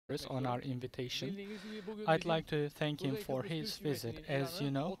on our invitation. I'd like to thank him for his visit. As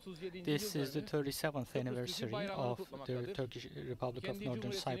you know, this is the 37th anniversary of the Turkish Republic of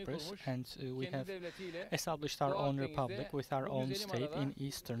Northern Cyprus, and we have established our own republic with our own state in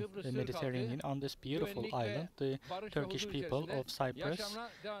Eastern Mediterranean on this beautiful island. The Turkish people of Cyprus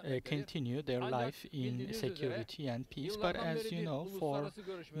continue their life in security and peace, but as you know, for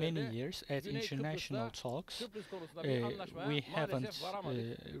many years at international talks, we haven't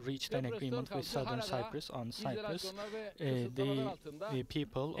reached an agreement with Southern Cyprus on Cyprus. The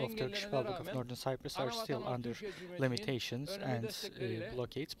people of Turkish Republic of Northern Cyprus are still under limitations and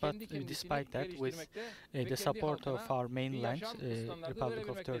blockades, but despite that, with the support of our mainland, Republic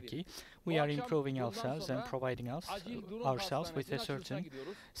of Turkey, we are improving ourselves and providing ourselves with a certain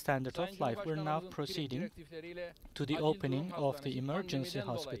standard of life. We're now proceeding to the opening of the emergency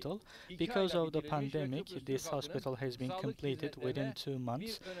hospital. Because of the pandemic, this hospital has been completed within 2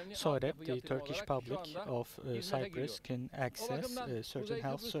 months so that the Turkish public of Cyprus can access certain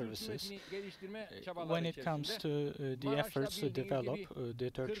health services. When it comes to the efforts to develop the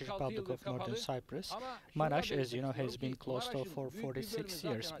Turkish Republic of Northern Cyprus, Maraş, as you know, has been closed off for 46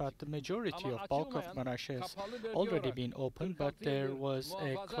 years, but the majority of bulk of Maraş has already been opened, but there was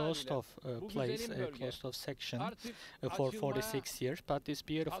a closed off place, a closed off section for 46 years, but this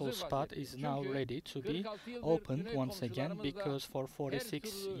beautiful spot is now ready to be opened once again, because for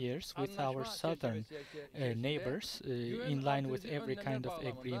 46 years with our southern neighbors, in line with every kind of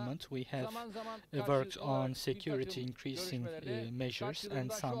agreement, we have worked on security increasing measures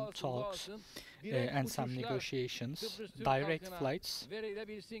and some talks and some negotiations, direct flights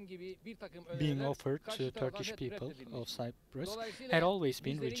being offered to Turkish people of Cyprus had always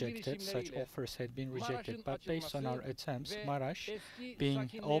been rejected. Such offers had been rejected, but based on our attempts, Maraş being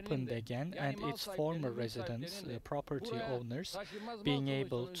opened again and its former residents, property owners, being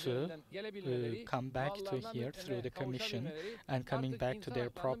able to come back to here through the commission and coming back to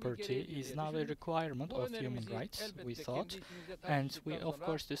their property is now a requirement of human rights, we thought, and we of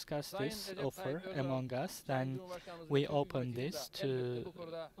course discussed this offer among us. Then we opened this to,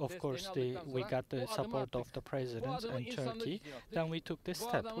 of course, we got the support of the president and Turkey. Then we took this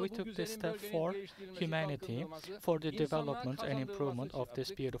step. We took this step for humanity, for the development and improvement of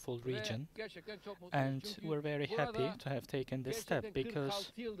this beautiful region. And we're very happy to have taken this step,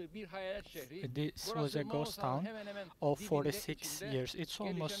 because this was a ghost town of 46 years. It's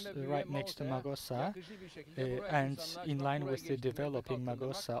almost right next to Magosa, and in line with the developing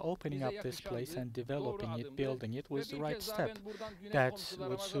Magosa, opening up this place and developing it, building it, was the right step. That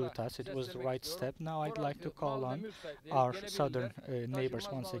would suit us. It was the right step. Now I'd like to call on our southern neighbors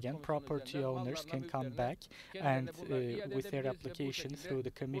once again. Property owners can come back, and with their application through the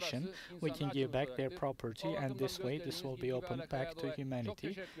commission, we can give back their property, and this way this will be opened back to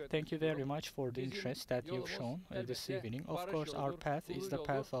humanity. Thank you very much for the interest that you've shown this evening. Of course, our path is the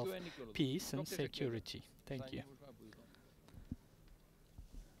path of peace and security. Thank you.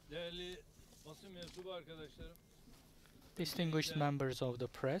 Distinguished members of the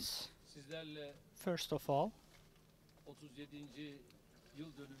press, first of all,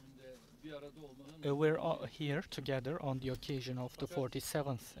 we're all here together on the occasion of the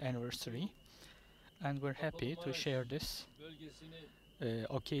 47th anniversary, and we're happy to share this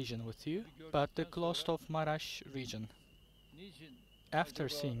occasion with you. But the closed off Maraş region, after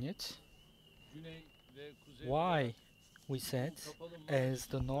seeing it, why we said, as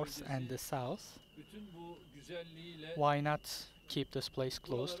the north and the south, why not keep this place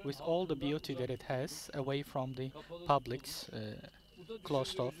closed with all the beauty that it has, away from the public's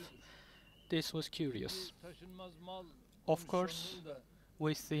closed off? This was curious. Of course,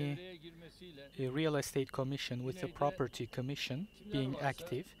 with the real estate commission, with the property commission being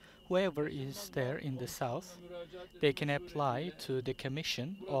active, whoever is there in the south, they can apply to the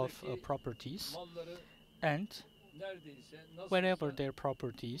commission of properties, and wherever their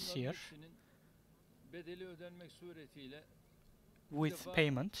property is here, with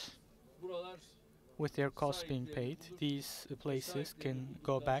payment, with their costs being paid, these places can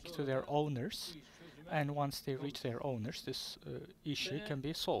go back to their owners, and once they reach their owners, this issue can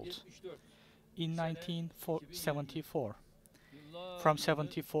be solved. In 1974, from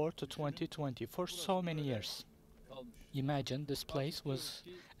 74 to 2020, for so many years, imagine this place was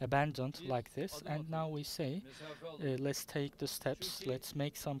abandoned like this, and now we say, let's take the steps, let's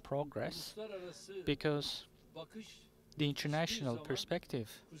make some progress, because the international perspective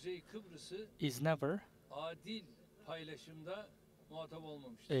is never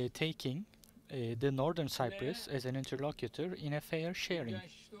taking the Northern Cyprus as an interlocutor in a fair sharing.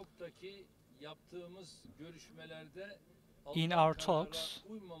 In our talks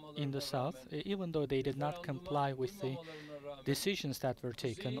in the south, even though they did not comply with the decisions that were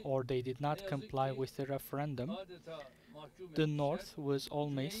taken, or they did not comply with the referendum, the north was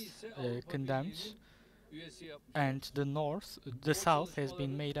almost condemned, and the south has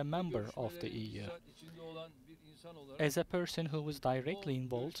been made a member of the EU. As a person who was directly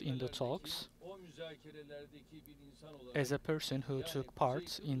involved in the talks, as a person who took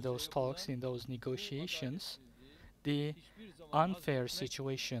part in those talks, in those negotiations, the unfair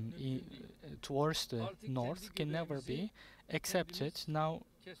situation towards the north can never be accepted. Now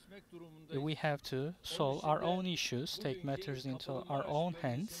we have to solve our own issues, take matters into our own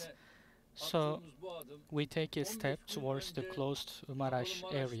hands. So we take a step towards the closed Maraş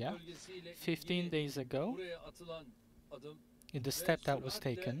area. 15 days ago, the step that was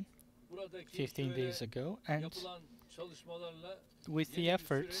taken 15 days ago, and with the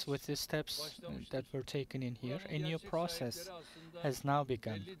efforts, with the steps that were taken in here, a new process has now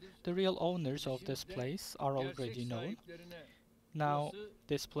begun. The real owners of this place are already known. Now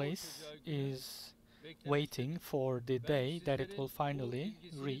this place is waiting for the day that it will finally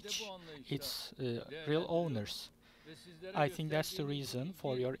reach its real owners. I think that's the reason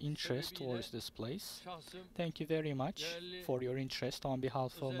for your interest towards this place. Thank you very much for your interest on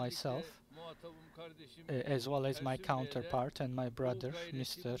behalf of myself, as well as my counterpart and my brother,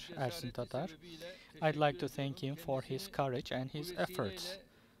 Mr. Tatar. I'd like to thank him for his courage and his efforts.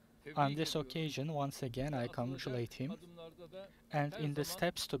 On this occasion, once again, I congratulate him, and in the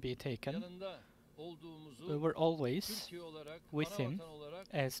steps to be taken, we were always with him,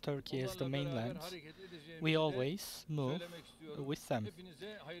 as Turkey as the mainland. We always move with them.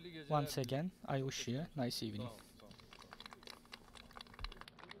 Once again, I wish you a nice evening.